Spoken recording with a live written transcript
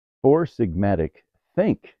For Sigmatic,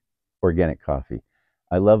 think organic coffee.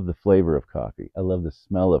 I love the flavor of coffee. I love the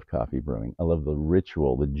smell of coffee brewing. I love the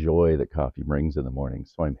ritual, the joy that coffee brings in the morning.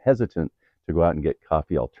 So I'm hesitant to go out and get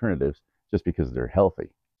coffee alternatives just because they're healthy.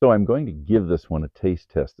 So I'm going to give this one a taste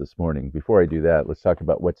test this morning. Before I do that, let's talk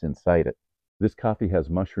about what's inside it. This coffee has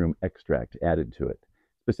mushroom extract added to it,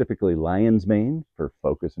 specifically lion's mane for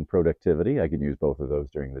focus and productivity. I can use both of those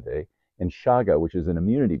during the day. And chaga, which is an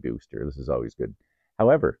immunity booster. This is always good.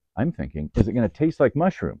 However, I'm thinking, is it going to taste like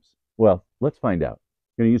mushrooms? Well, let's find out.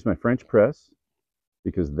 I'm going to use my French press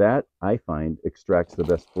because that, I find, extracts the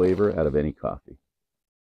best flavor out of any coffee.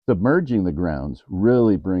 Submerging the grounds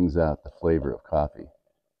really brings out the flavor of coffee.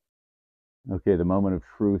 Okay, the moment of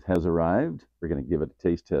truth has arrived. We're going to give it a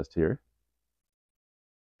taste test here.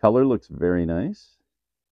 Color looks very nice.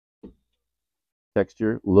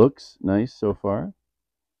 Texture looks nice so far.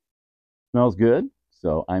 Smells good,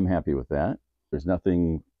 so I'm happy with that. There's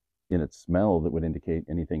nothing in its smell that would indicate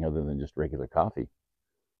anything other than just regular coffee.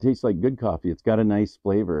 It tastes like good coffee. It's got a nice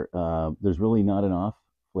flavor. There's really not an off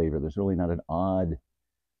flavor. There's really not an odd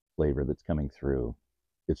flavor that's coming through.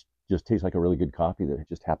 It just tastes like a really good coffee that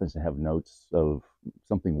just happens to have notes of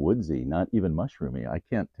something woodsy, not even mushroomy. I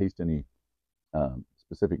can't taste any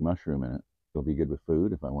specific mushroom in it. It'll be good with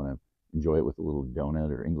food if I want to enjoy it with a little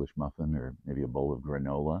donut or English muffin or maybe a bowl of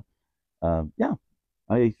granola. Yeah,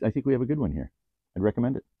 I think we have a good one here. I'd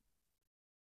recommend it.